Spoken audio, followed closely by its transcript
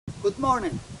Good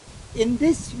morning. In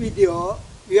this video,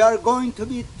 we are going to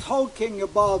be talking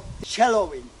about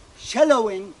shallowing.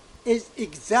 Shallowing is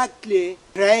exactly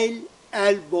trail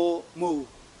elbow move.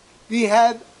 We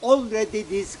have already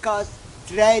discussed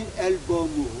trail elbow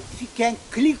move. If you can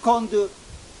click on the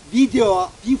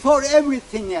video before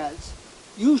everything else,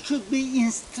 you should be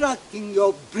instructing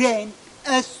your brain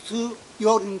as to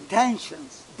your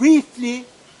intentions. Briefly,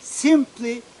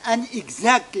 simply, and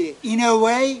exactly, in a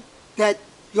way that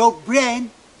your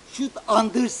brain should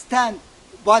understand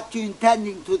what you're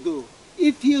intending to do.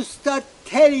 If you start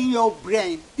telling your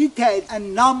brain details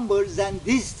and numbers and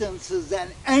distances and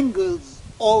angles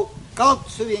of golf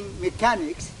swing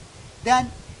mechanics, then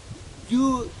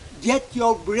you get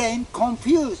your brain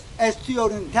confused as to your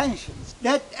intentions.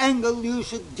 That angle you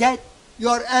should get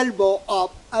your elbow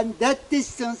up, and that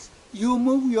distance you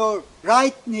move your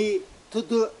right knee to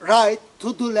the right,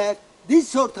 to the left. This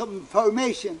sort of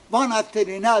information, one after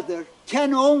another,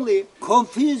 can only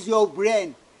confuse your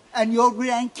brain, and your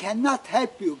brain cannot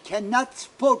help you, cannot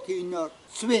support you in your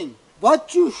swing.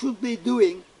 What you should be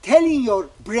doing, telling your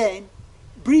brain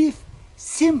brief,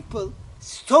 simple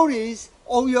stories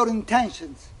of your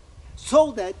intentions,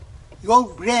 so that your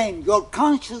brain, your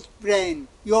conscious brain,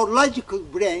 your logical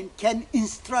brain can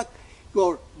instruct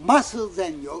your muscles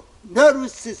and your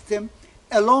nervous system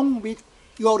along with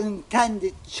your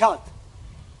intended shot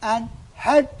and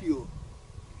help you.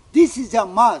 This is a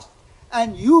must,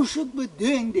 and you should be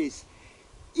doing this.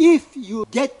 If you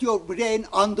get your brain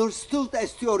understood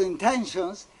as to your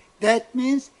intentions, that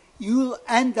means you'll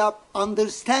end up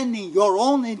understanding your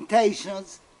own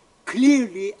intentions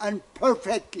clearly and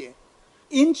perfectly.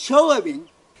 In shallowing,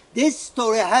 this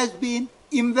story has been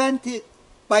invented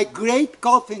by great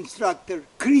golf instructor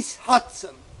Chris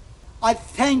Hudson. I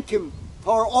thank him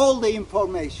for all the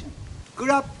information.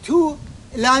 Grab two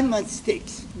alignment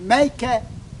sticks, make a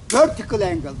vertical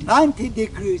angle, 90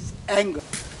 degrees angle.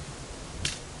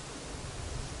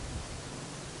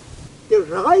 The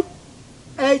right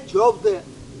edge of the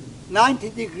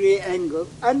 90-degree angle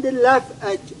and the left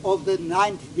edge of the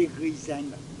 90 degrees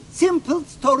angle. Simple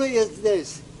story is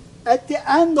this. At the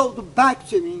end of the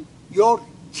backswing, your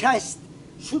chest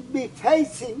should be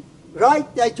facing right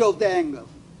edge of the angle.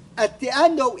 At the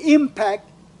end of impact,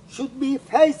 should be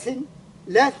facing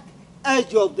left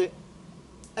edge of the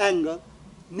angle.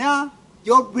 Now,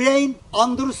 your brain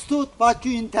understood what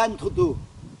you intend to do.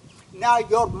 Now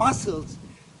your muscles,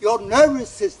 your nervous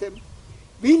system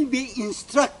will be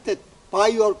instructed by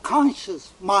your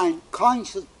conscious mind,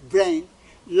 conscious brain,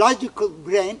 logical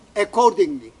brain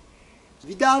accordingly.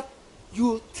 Without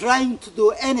you trying to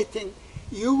do anything,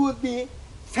 you will be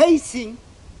facing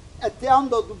at the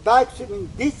end of the backswing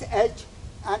this edge,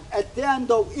 and at the end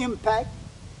of impact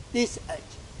this edge.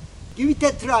 Give it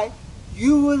a try,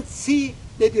 you will see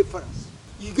the difference.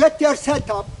 You get your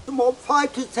setup, about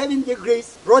 5 to 7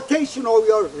 degrees rotation of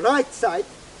your right side.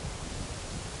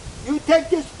 You take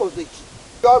this position.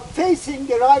 You are facing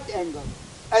the right angle.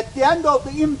 At the end of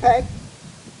the impact,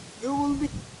 you will be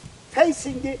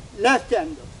facing the left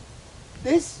angle.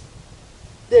 This.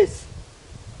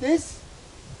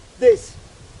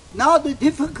 Now the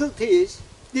difficulty is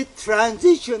the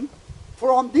transition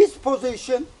from this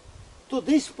position to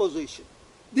this position.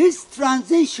 This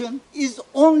transition is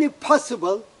only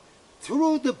possible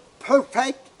through the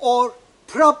perfect or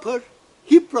proper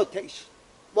hip rotation.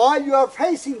 While you are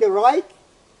facing the right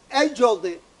edge of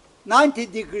the 90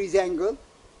 degrees angle,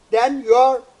 then you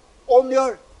are on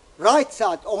your right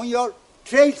side, on your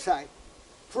trail side.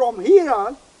 From here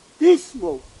on, this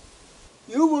move.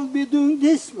 You will be doing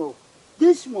this move.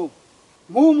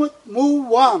 Movement, move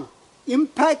 1.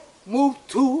 Impact, move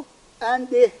 2. And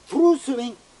the through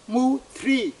swing, move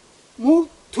 3. Move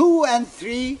 2 and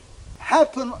 3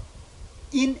 happen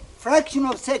in fraction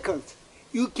of seconds.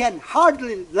 You can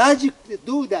hardly logically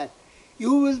do that.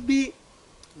 You will be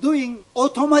doing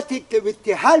automatically with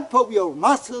the help of your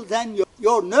muscles and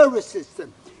your nervous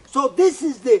system. So this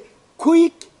is the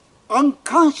quick,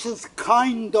 unconscious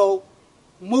kind of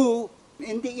move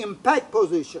in the impact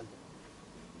position.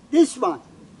 This one,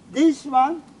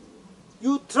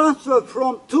 you transfer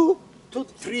from 2 to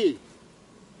 3.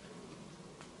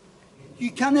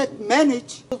 You cannot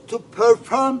manage to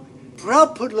perform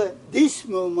properly this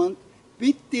movement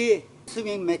with the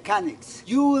swing mechanics.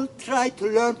 You will try to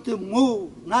learn to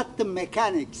move, not the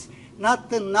mechanics, not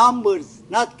the numbers,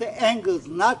 not the angles,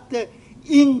 not the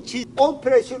inches. All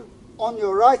pressure on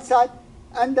your right side,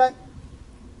 and then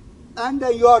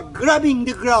you are grabbing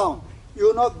the ground.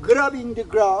 You're not grabbing the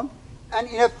ground, and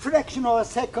in a fraction of a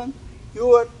second, you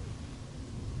are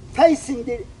facing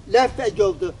the left edge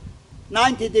of the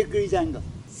 90 degrees angle.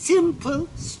 simple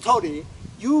story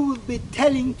you will be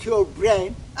telling to your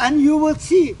brain, and you will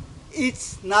see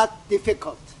it's not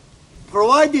difficult,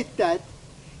 provided that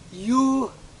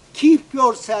you keep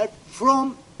yourself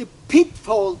from the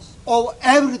pitfalls of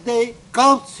everyday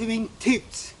golf swing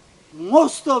tips.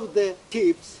 Most of the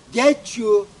tips get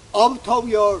you out of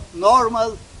your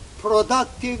normal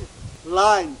productive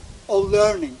line of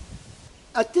learning.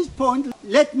 At this point,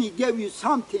 let me give you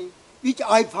something which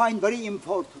I find very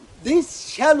important. This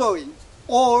shallowing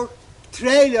or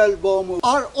trail elbow move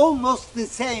are almost the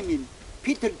same in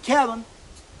Peter Cowen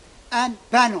and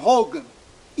Ben HOGAN.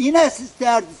 In essence, they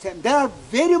are the same. They are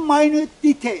very minute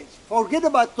details. Forget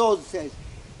about those details.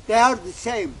 They are the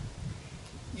same.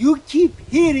 You keep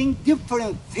hearing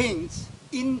different things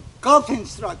in golf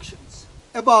instructions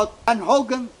about Ben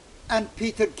HOGAN and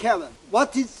Peter Cowen.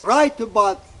 What is right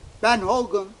about Ben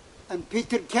HOGAN and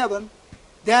Peter Cowen?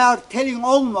 They are telling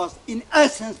almost, in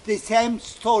essence, the same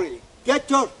story. Get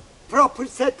your proper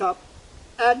setup,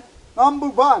 and number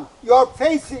one, you are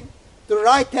facing the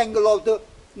right angle of the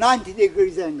 90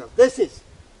 degrees angle. This is.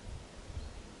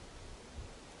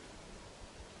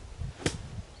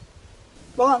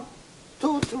 One,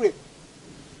 two, three.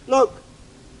 Look.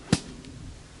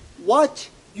 Watch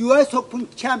US Open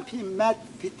champion Matt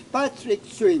Fitzpatrick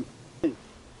swing.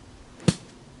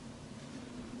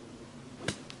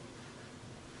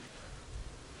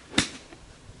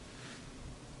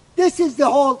 This is the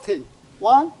whole thing.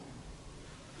 One,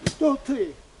 two,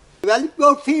 three. Develop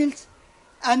your fields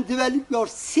and develop your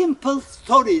simple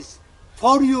stories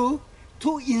for you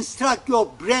to instruct your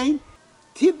brain.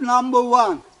 Tip number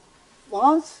one.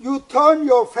 Once you turn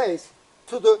your face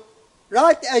to the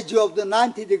right edge of the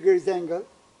 90 degrees angle,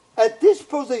 at this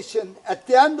position, at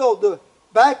the end of the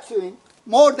backswing,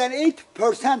 more than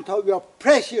 80% of your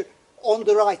pressure on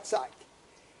the right side.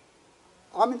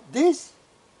 I mean, this,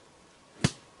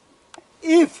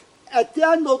 if at the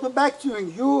end of the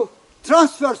backswing you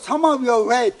transfer some of your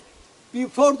weight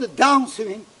before the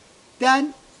downswing,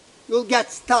 then you'll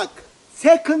get stuck.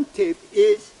 Second tip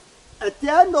is, at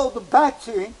the end of the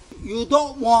backswing, you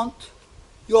don't want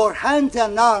your hands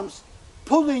and arms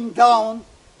pulling down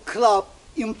club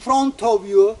in front of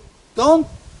you. Don't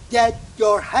get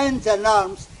your hands and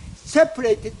arms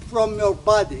separated from your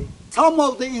body. Some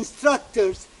of the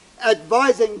instructors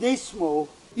advising this move,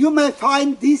 you may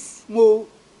find this move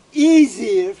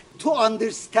easier to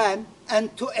understand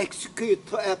and to execute,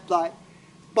 to apply,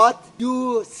 but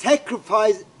you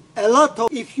sacrifice a lot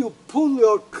of if you pull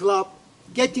your club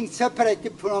getting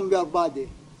separated from your body.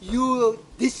 You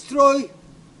destroy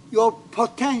your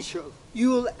potential. You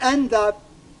will end up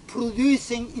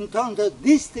producing, in terms of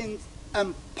distance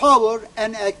and power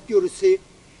and accuracy,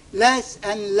 less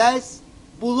and less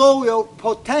below your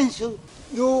potential.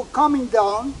 You coming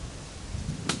down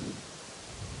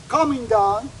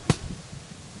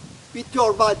with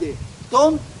your body.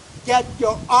 Don't get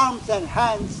your arms and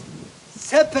hands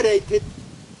separated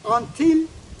until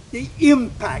the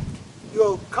impact.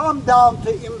 You come down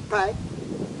to impact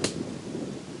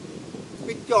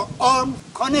with your arms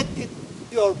connected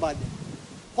to your body.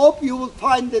 Hope you will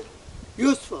find it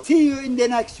useful. See you in the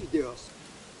next videos.